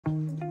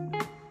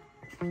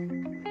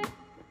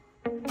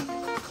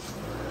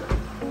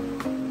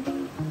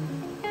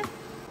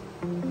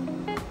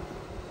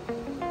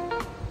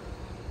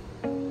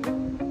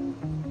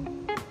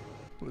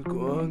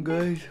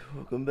guys,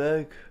 welcome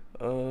back.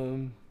 I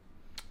don't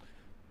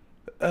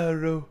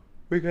know.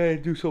 We gotta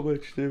do so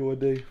much today one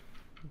day.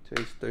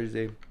 Today's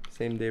Thursday,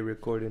 same day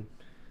recording.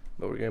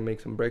 But we're gonna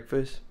make some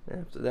breakfast.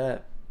 And after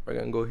that, we're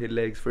gonna go hit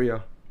legs for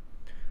y'all.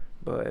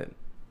 But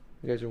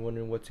you guys are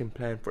wondering what's in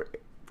plan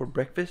for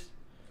breakfast?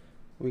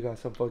 We got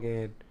some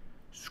fucking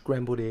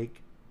scrambled egg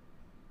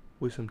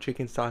with some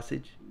chicken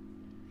sausage,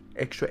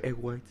 extra egg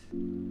whites,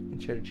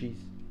 and cheddar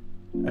cheese.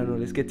 I don't know,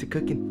 let's get to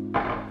cooking.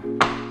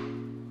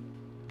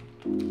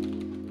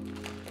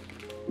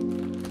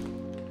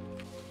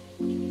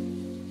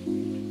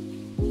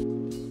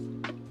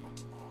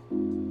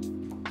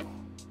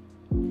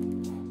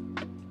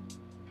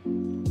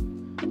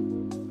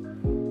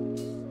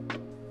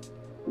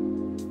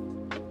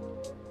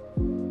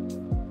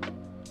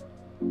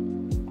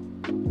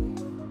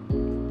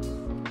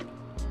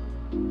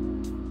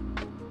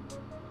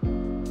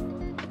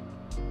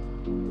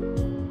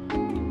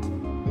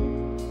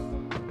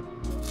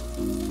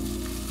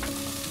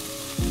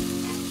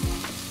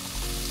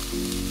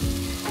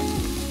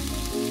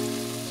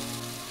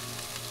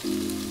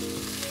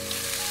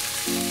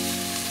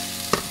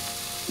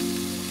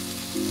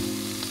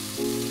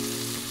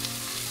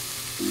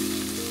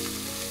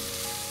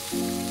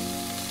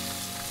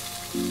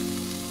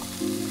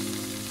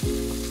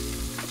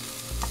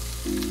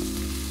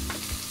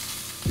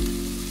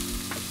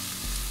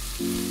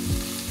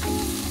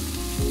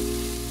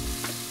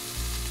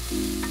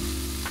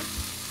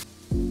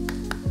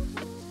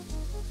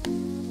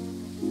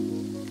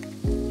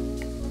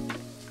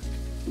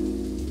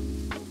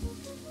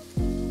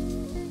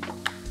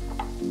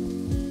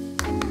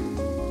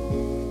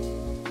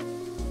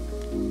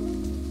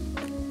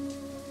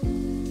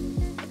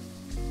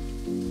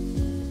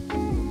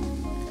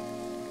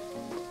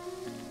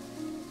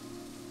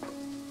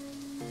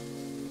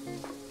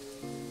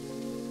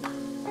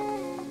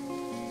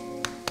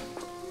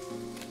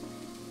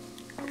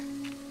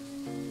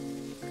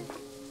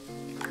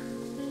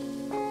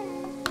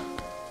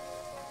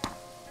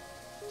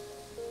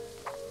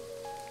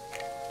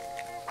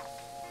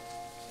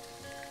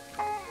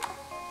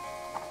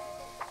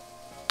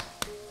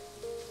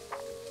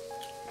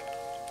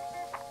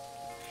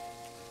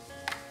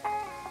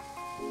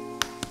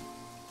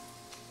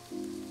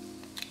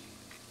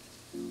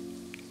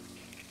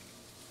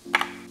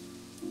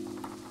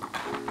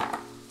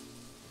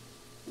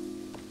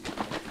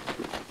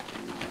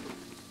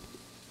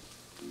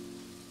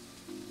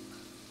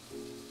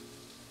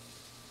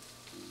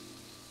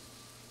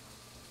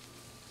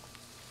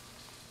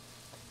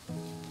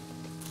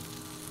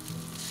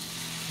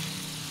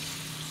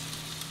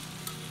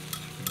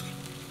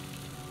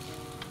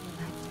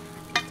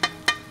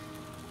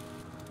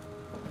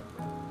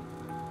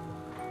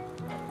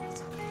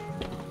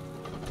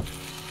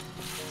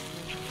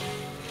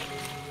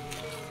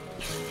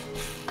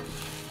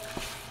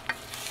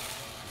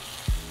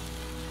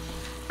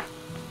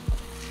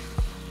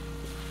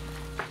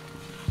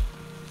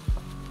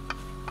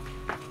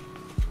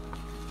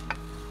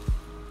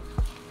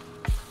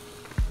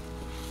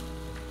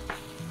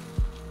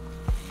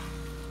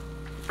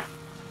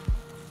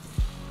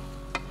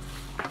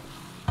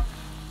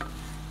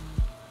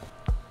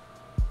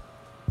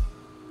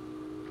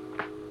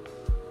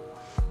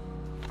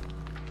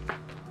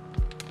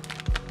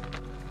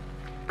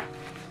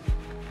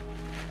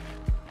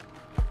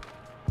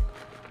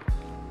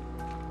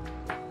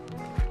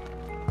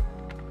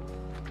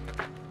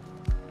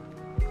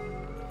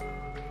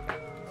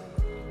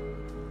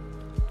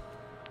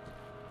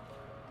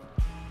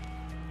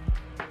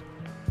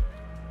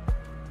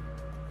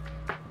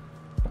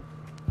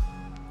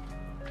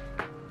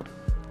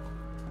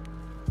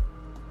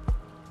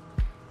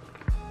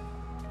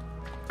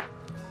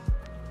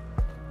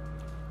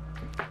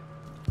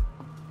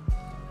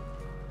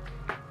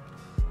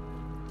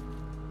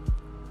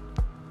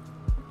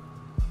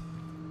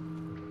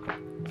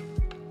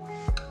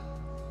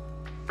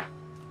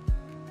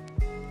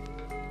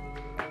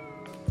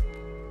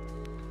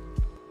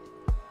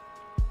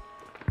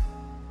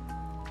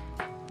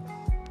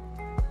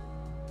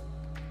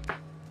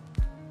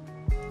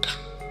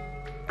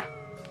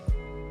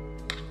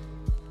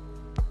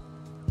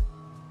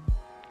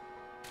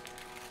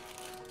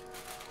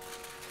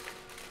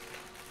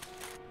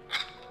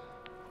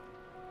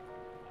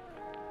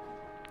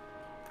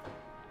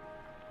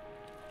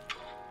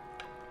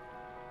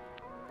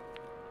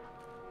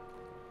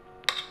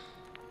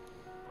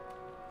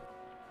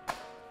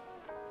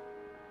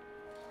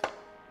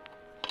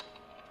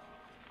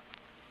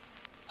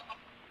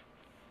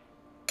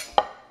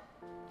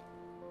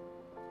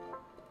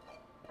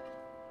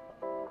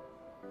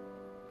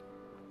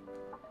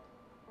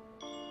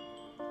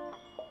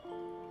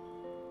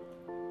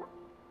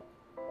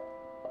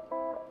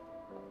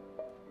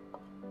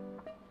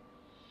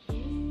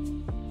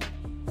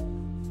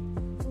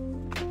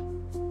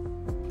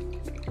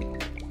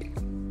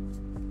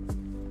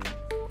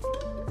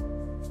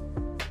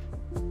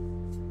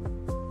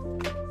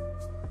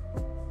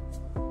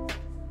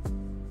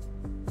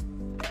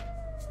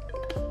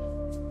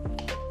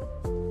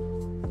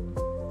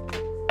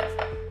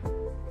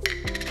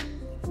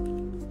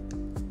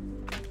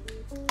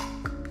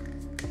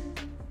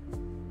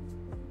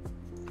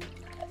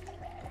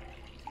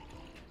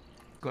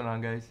 going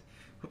on, guys?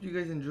 Hope you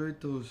guys enjoyed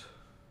those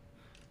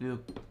little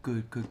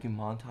good cooking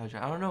montage.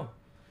 I don't know.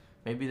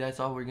 Maybe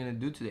that's all we're gonna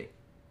do today.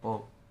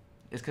 Well,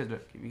 it's cause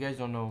look, if you guys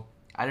don't know,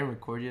 I didn't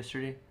record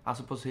yesterday. I was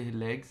supposed to hit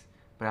legs,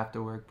 but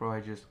after work, bro, I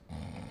just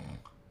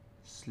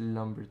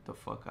slumbered the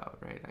fuck out,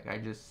 right? Like I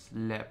just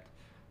slept.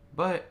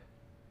 But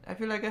I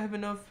feel like I have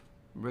enough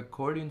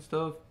recording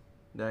stuff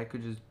that I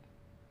could just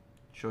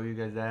show you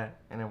guys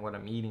that and then what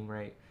I'm eating,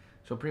 right?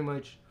 So pretty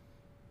much,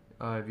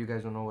 if you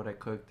guys don't know what I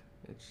cooked,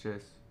 it's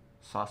just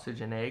sausage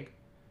and egg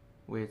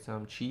with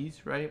some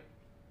cheese, right?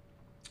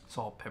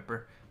 Salt,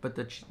 pepper. But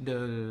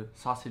the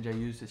sausage I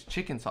use is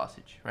chicken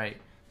sausage, right?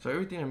 So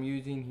everything I'm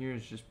using here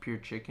is just pure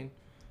chicken,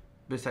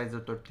 besides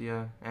the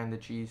tortilla and the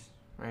cheese,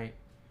 right?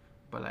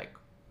 But like,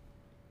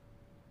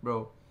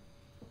 bro,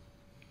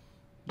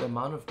 the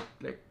amount of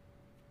like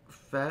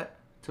fat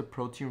to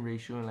protein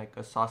ratio in like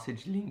a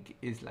sausage link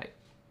is like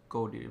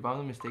goated. If I'm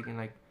not mistaken,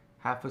 like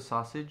half a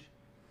sausage,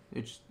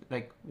 it's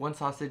like one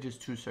sausage is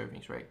 2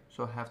 servings, right?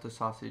 So half the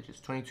sausage is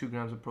 22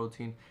 grams of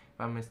protein.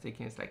 If I'm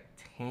mistaken, it's like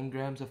 10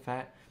 grams of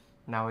fat.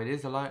 Now it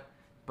is a lot,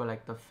 but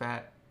like the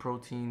fat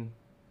protein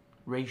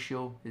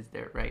ratio is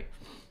there, right?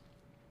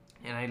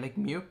 And I like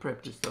meal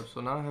prep this stuff,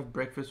 so now I have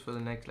breakfast for the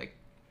next like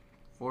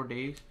 4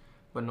 days.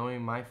 But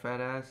knowing my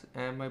fat ass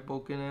and my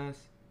bulking ass,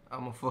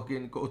 I'ma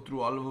fucking go through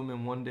all of them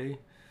in one day.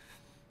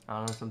 I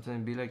don't know,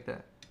 sometimes it be like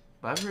that.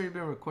 But I've already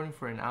been recording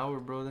for an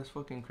hour, bro. That's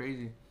fucking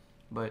crazy.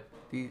 But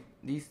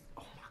these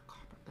oh my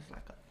god, bro, that's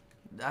like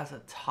that's a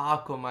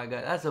taco, my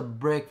god. That's a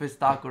breakfast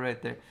taco right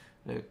there.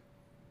 Look,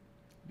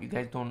 you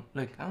guys don't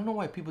look. I don't know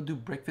why people do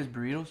breakfast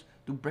burritos.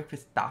 Do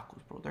breakfast tacos,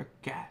 bro. They're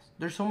gas.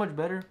 They're so much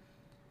better,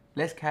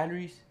 less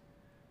calories,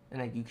 and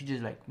like you could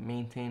just like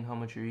maintain how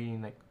much you're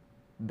eating, like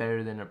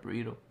better than a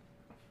burrito.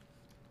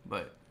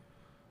 But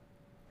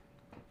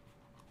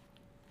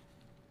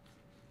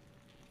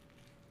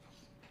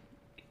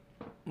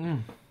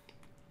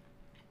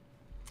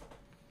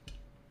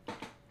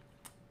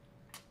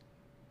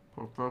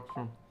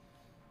perfection.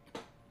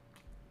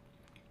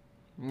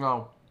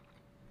 No.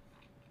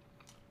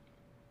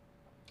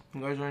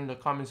 You guys are in the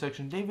comment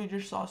section. David,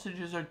 your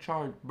sausages are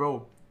charred.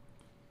 Bro,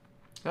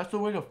 that's the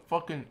way to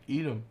fucking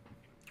eat them.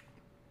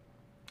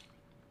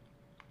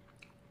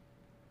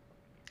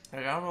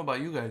 Like, I don't know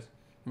about you guys,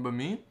 but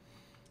me,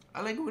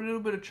 I like it with a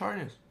little bit of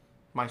charness.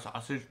 My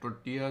sausage,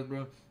 tortillas,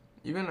 bro.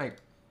 Even like,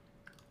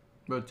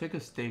 bro, take a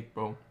steak,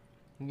 bro.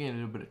 You get a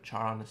little bit of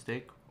char on the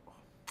steak.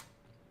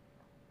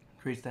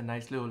 Creates that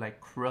nice little like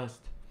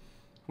crust,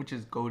 which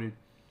is goated.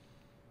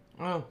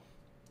 Oh,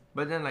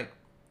 but then like,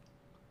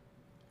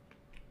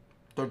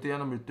 tortilla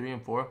number 3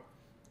 and 4,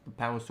 the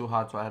pan was too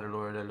hot, so I had to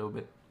lower it a little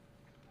bit.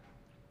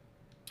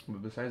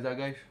 But besides that,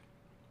 guys,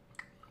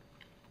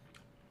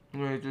 I'm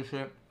gonna eat this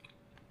shit.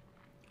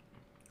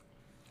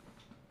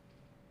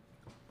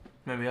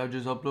 Maybe I'll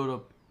just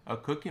upload a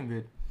cooking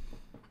vid.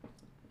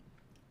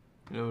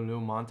 Little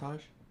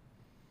montage.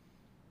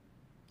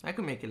 I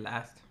could make it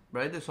last,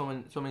 but I did so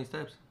many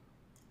steps.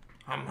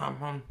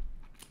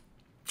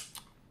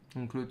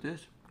 Include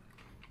this.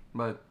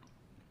 But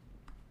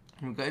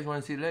if you guys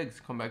want to see legs,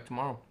 come back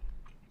tomorrow.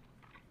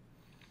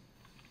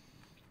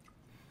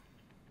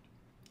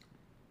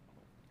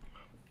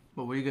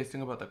 But what do you guys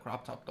think about the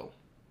crop top though?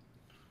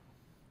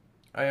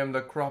 I am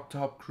the crop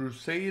top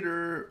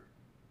crusader.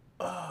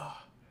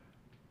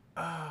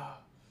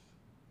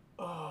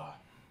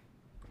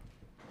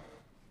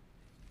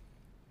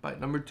 Bite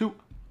number 2.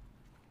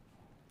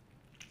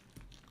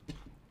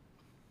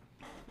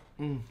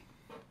 I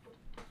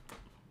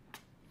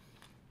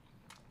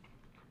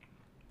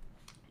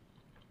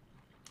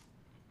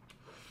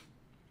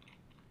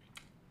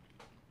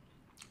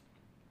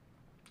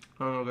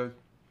don't know, guys.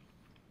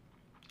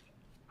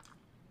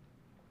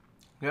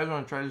 You guys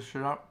want to try this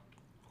shit out?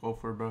 Go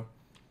for it, bro.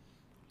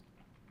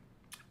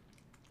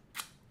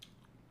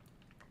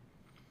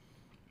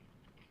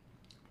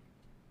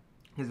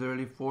 Is there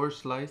really 4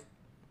 sliced?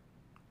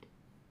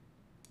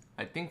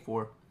 I think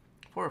 4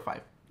 or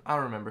 5. I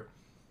don't remember.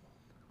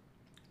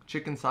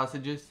 Chicken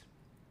sausages,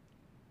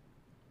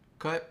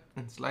 cut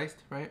and sliced,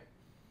 right?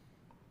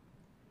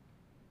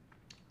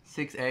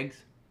 6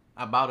 eggs,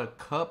 about a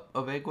cup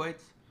of egg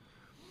whites,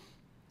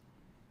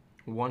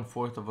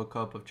 1/4 of a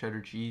cup of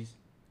cheddar cheese,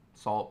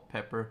 salt,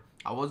 pepper.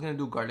 I was gonna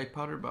do garlic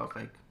powder, but I was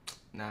like,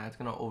 nah, it's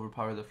gonna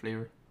overpower the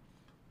flavor.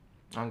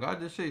 Oh God,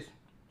 this is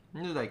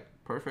like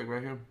perfect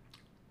right here.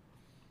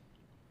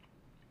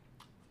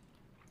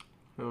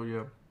 Hell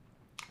yeah.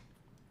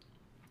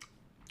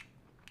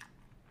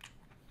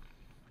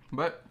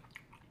 But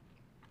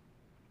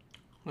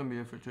that'll be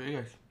it for today,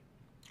 guys.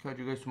 Catch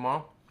you guys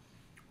tomorrow.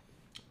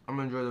 I'm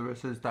gonna enjoy the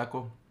rest of this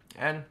taco,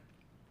 and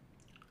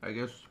I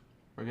guess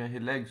we're gonna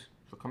hit legs.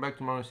 So come back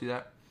tomorrow and see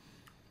that.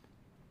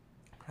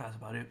 That's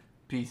about it.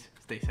 Peace.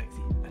 Stay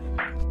sexy.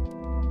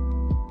 Bye.